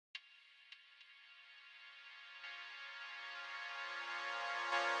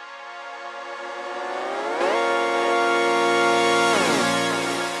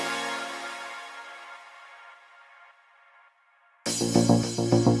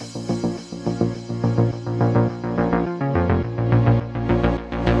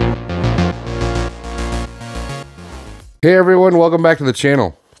Hey everyone, welcome back to the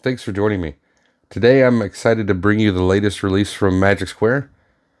channel. Thanks for joining me. Today I'm excited to bring you the latest release from Magic Square.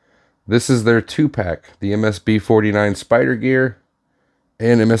 This is their 2-pack, the MS-B49 Spider Gear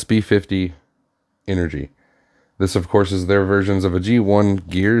and MS-B50 Energy. This of course is their versions of a G1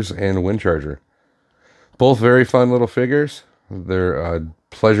 Gears and Windcharger. Both very fun little figures. They're a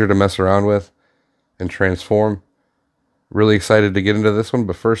pleasure to mess around with and transform. Really excited to get into this one,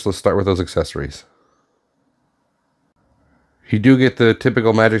 but first let's start with those accessories. You do get the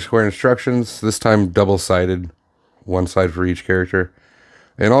typical Magic Square instructions, this time double-sided, one side for each character,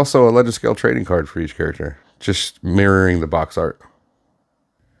 and also a Legend Scale trading card for each character, just mirroring the box art.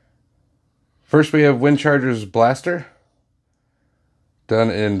 First we have Windcharger's blaster,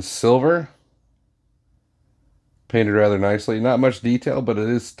 done in silver, painted rather nicely. Not much detail, but it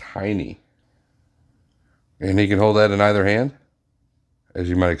is tiny. And he can hold that in either hand, as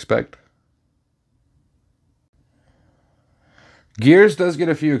you might expect. Gears does get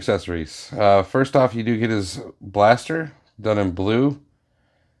a few accessories. First off, you do get his blaster, done in blue.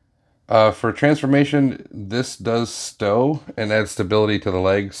 For transformation, this does stow and add stability to the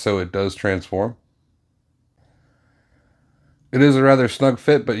legs, so it does transform. It is a rather snug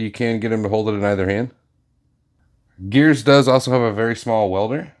fit, but you can get him to hold it in either hand. Gears does also have a very small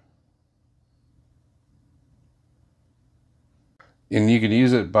welder. And you can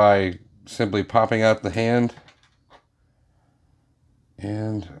use it by simply popping out the hand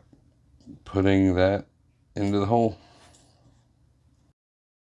and putting that into the hole.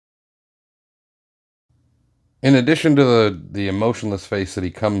 In addition to the emotionless face that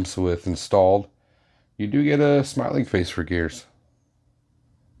he comes with installed, you do get a smiling face for Gears,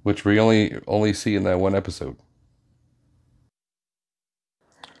 which we only see in that one episode.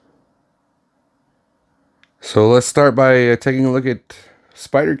 So let's start by taking a look at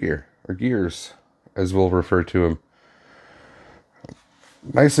Spider Gear, or Gears, as we'll refer to him.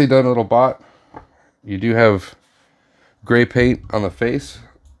 Nicely done little bot. You do have gray paint on the face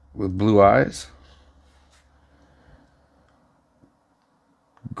with blue eyes.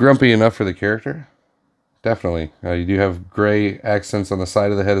 Grumpy enough for the character. Definitely. You do have gray accents on the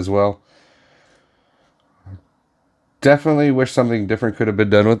side of the head as well. Definitely wish something different could have been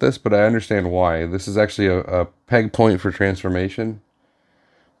done with this, but I understand why. This is actually a peg point for transformation.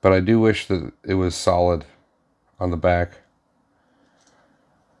 But I do wish that it was solid on the back.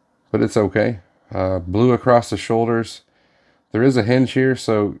 But it's okay. Blue across the shoulders. There is a hinge here,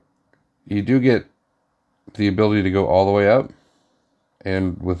 so you do get the ability to go all the way up.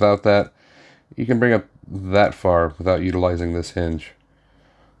 And without that, you can bring up that far without utilizing this hinge.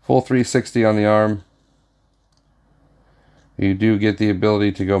 Full 360 on the arm. You do get the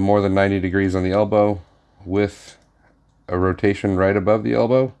ability to go more than 90 degrees on the elbow with a rotation right above the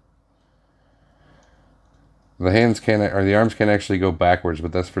elbow. The hands can, or the arms can actually go backwards,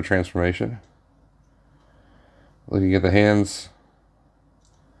 but that's for transformation. Looking at the hands,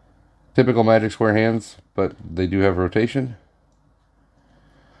 typical Magic Square hands, but they do have rotation.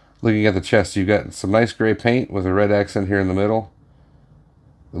 Looking at the chest, you've got some nice gray paint with a red accent here in the middle.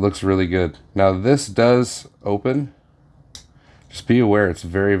 It looks really good. Now this does open. Just be aware it's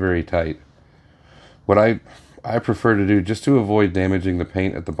very, very tight. What I prefer to do, just to avoid damaging the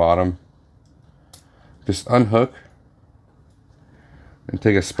paint at the bottom, just unhook and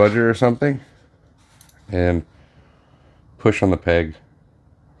take a spudger or something and push on the peg.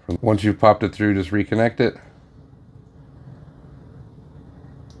 Once you've popped it through, just reconnect it.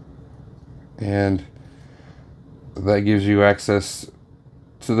 And that gives you access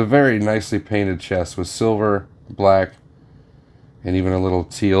to the very nicely painted chest with silver, black, and even a little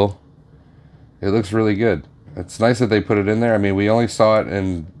teal. It looks really good. It's nice that they put it in there. I mean, we only saw it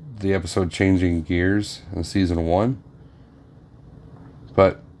in the episode Changing Gears in season 1.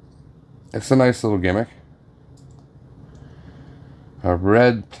 But it's a nice little gimmick. A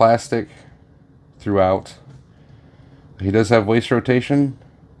red plastic throughout. He does have waist rotation,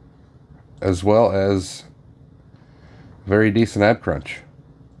 as well as very decent ab crunch.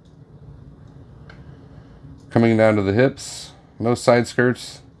 Coming down to the hips, no side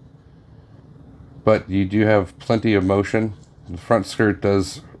skirts, but you do have plenty of motion. The front skirt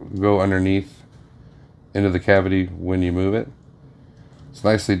does go underneath into the cavity when you move it. It's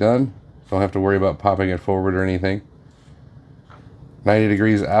nicely done. Don't have to worry about popping it forward or anything. 90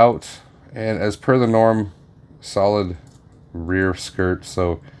 degrees out, and as per the norm, solid rear skirt,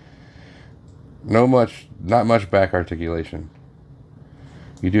 so not much back articulation.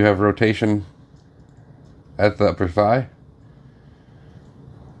 You do have rotation at the upper thigh.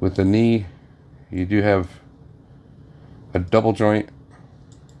 With the knee, you do have a double joint,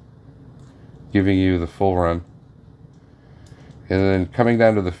 giving you the full run. And then coming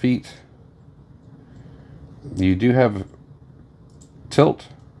down to the feet, you do have tilt,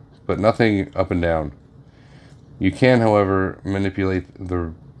 but nothing up and down. You can, however, manipulate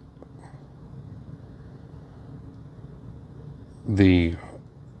the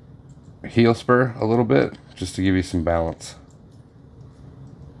heel spur a little bit just to give you some balance.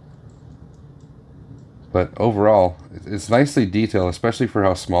 But overall, it's nicely detailed, especially for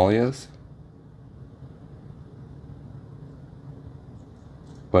how small he is.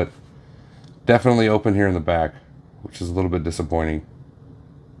 But definitely open here in the back, which is a little bit disappointing.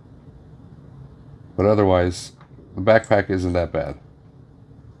 But otherwise, the backpack isn't that bad.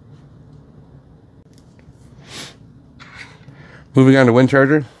 Moving on to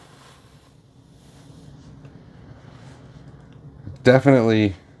Windcharger.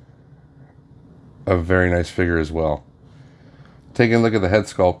 Definitely a very nice figure as well. Taking a look at the head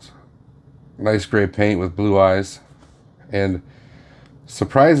sculpt, nice gray paint with blue eyes, and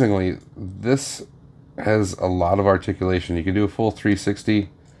surprisingly, this has a lot of articulation. You can do a full 360,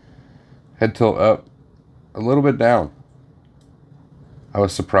 head tilt up, a little bit down. I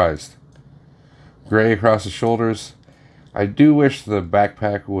was surprised. Gray across the shoulders. I do wish the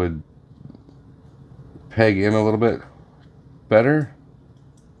backpack would peg in a little bit better,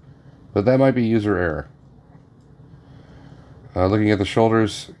 but that might be user error. Looking at the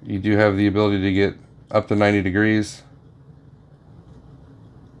shoulders, you do have the ability to get up to 90 degrees.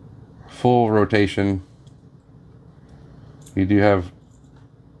 Full rotation. You do have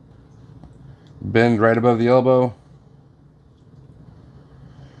bend right above the elbow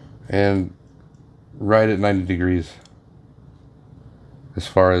and right at 90 degrees as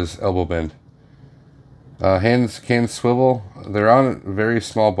far as elbow bend. Hands can swivel. They're on very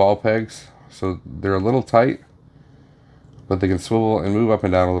small ball pegs, so they're a little tight, but they can swivel and move up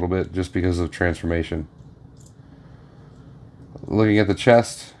and down a little bit just because of transformation. Looking at the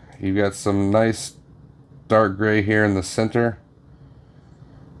chest, you've got some nice dark gray here in the center.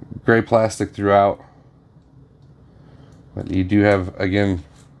 Gray plastic throughout. But you do have, again,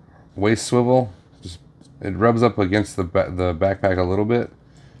 waist swivel. It rubs up against the backpack a little bit.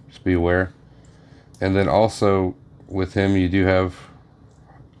 Just be aware. And then also with him, you do have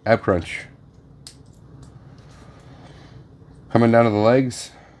ab crunch. Coming down to the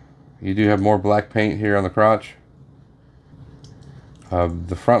legs, you do have more black paint here on the crotch.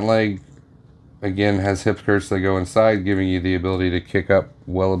 The front leg, again, has hip skirts that go inside, giving you the ability to kick up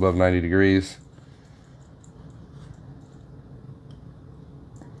well above 90 degrees.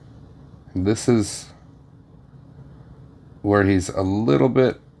 This is where he's a little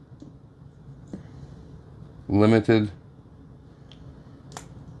bit limited.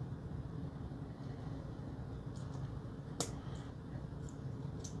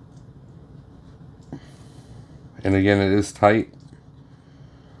 And again, it is tight,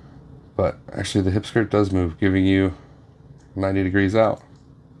 but actually the hip skirt does move, giving you 90 degrees out.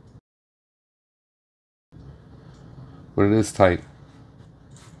 But it is tight.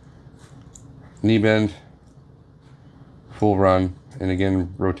 Knee bend, full run, and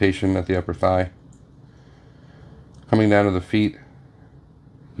again, rotation at the upper thigh. Coming down to the feet,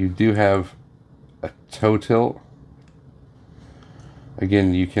 you do have a toe tilt.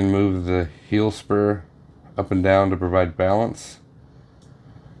 Again, you can move the heel spur up and down to provide balance,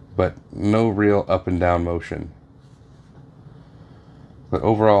 but no real up and down motion. But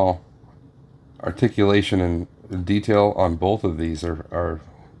overall, articulation and detail on both of these are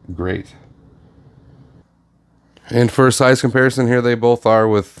great. And for a size comparison, here they both are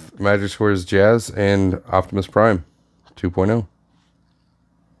with Magic Square's Jazz and Optimus Prime 2.0.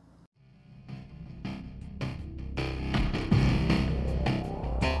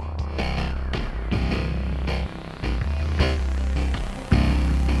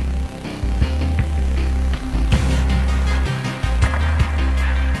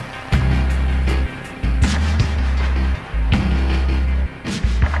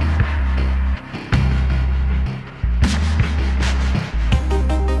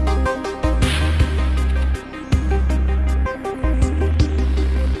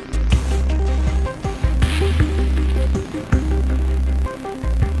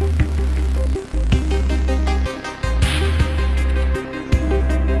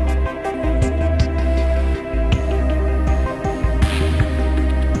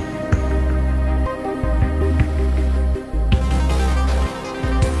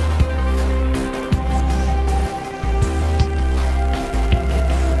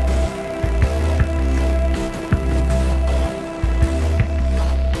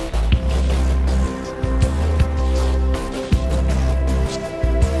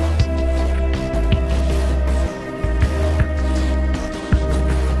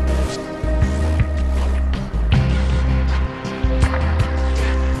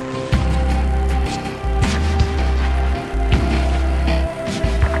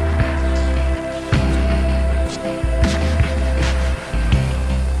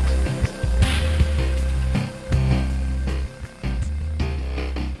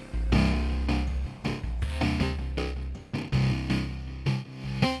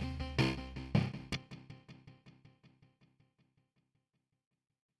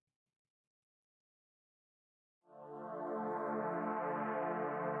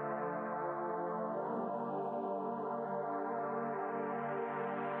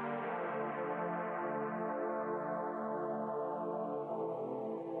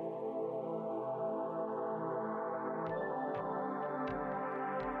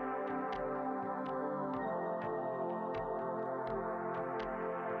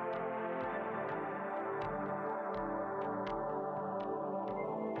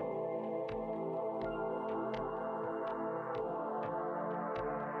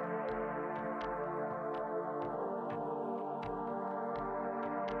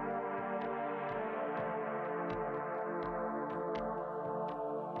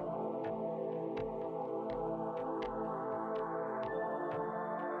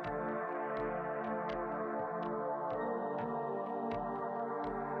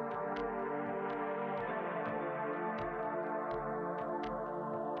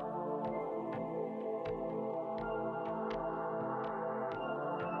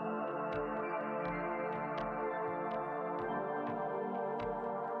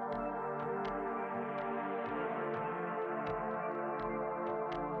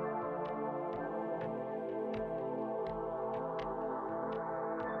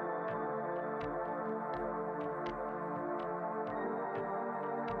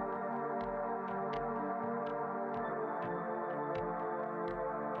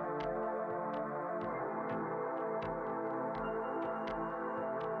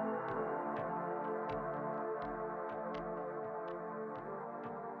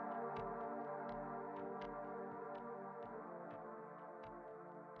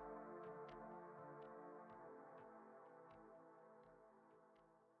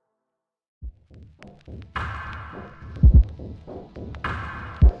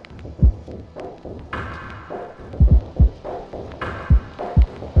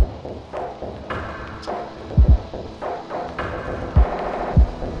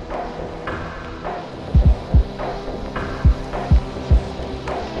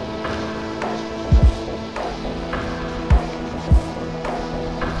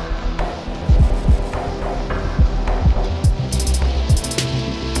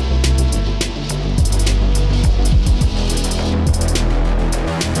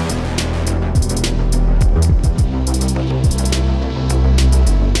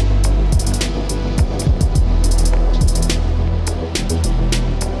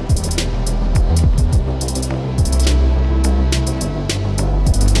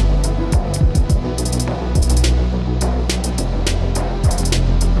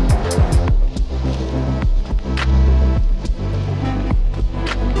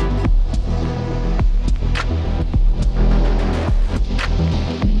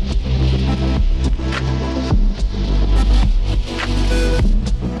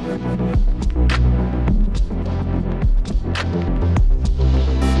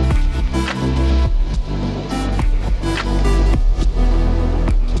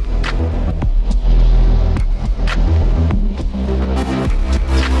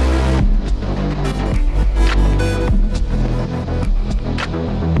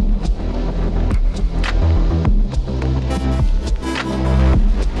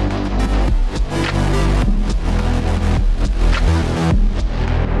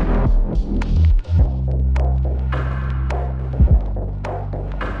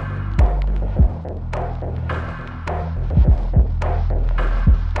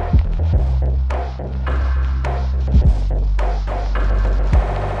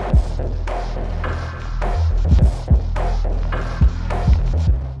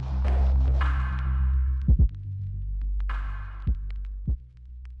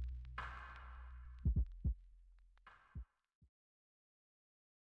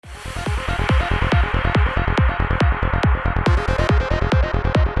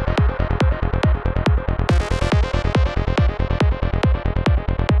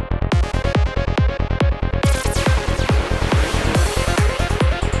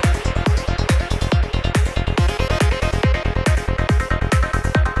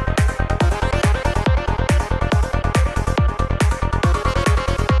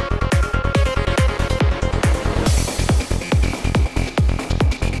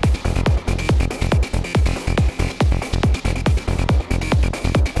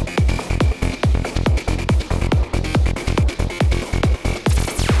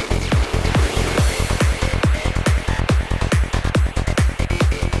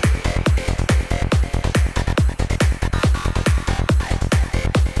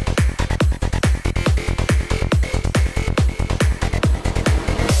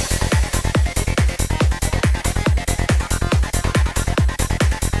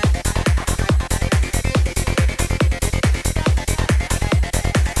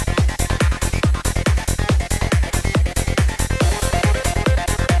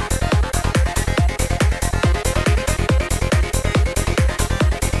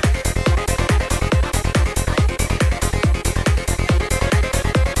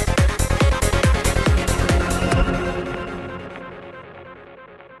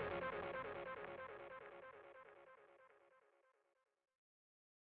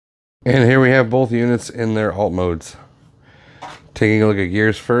 And here we have both units in their alt modes. Taking a look at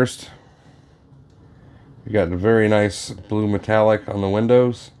gears first. We got a very nice blue metallic on the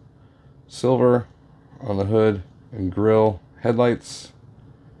windows, silver on the hood and grille, headlights,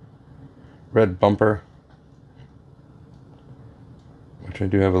 red bumper, which I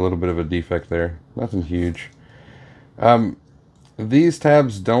do have a little bit of a defect there. Nothing huge. These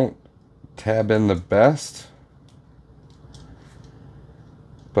tabs don't tab in the best,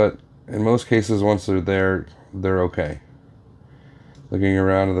 but in most cases, once they're there, they're okay. Looking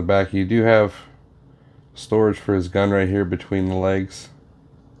around in the back, you do have storage for his gun right here between the legs.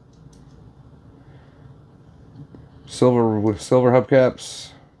 Silver with silver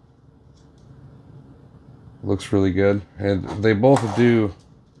hubcaps. Looks really good, and they both do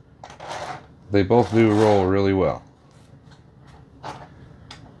roll really well.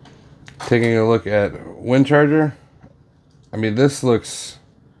 Taking a look at Windcharger, I mean, this looks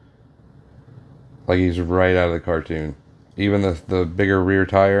like he's right out of the cartoon. Even the bigger rear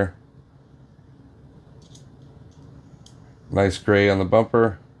tire. Nice gray on the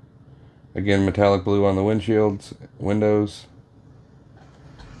bumper. Again, metallic blue on the windshields, windows.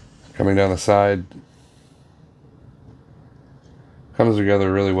 Coming down the side. Comes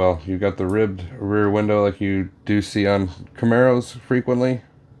together really well. You've got the ribbed rear window like you do see on Camaros frequently.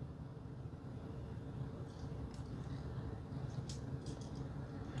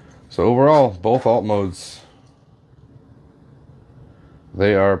 So overall, both alt modes,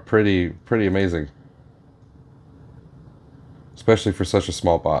 they are pretty amazing. Especially for such a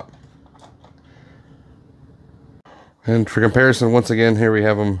small bot. And for comparison, once again, here we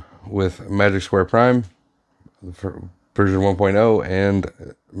have them with Magic Square Prime, version 1.0,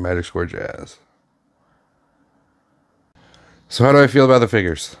 and Magic Square Jazz. So how do I feel about the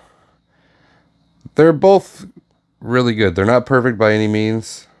figures? They're both really good. They're not perfect by any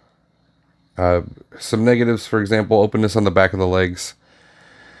means. Some negatives, for example, openness on the back of the legs.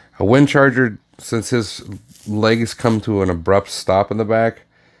 A Windcharger, since his legs come to an abrupt stop in the back,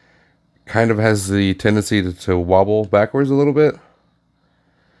 kind of has the tendency to wobble backwards a little bit.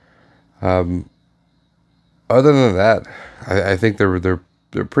 Other than that, I think they're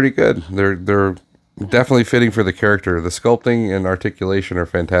pretty good. They're definitely fitting for the character. The sculpting and articulation are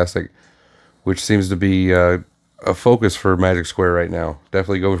fantastic, which seems to be a focus for Magic Square right now.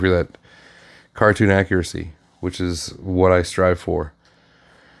 Definitely going for that cartoon accuracy, which is what I strive for.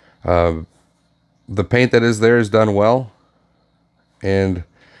 The paint that is there is done well, and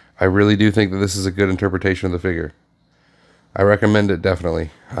I really do think that this is a good interpretation of the figure. I recommend it, definitely.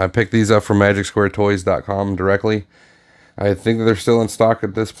 I picked these up from MagicSquareToys.com directly. I think that they're still in stock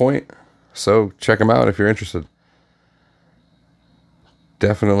at this point, so check them out if you're interested.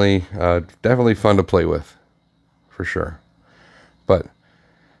 Definitely fun to play with, for sure. But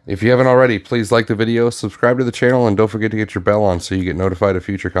if you haven't already, please like the video, subscribe to the channel, and don't forget to get your bell on so you get notified of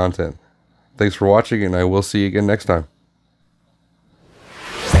future content. Thanks for watching, and I will see you again next time.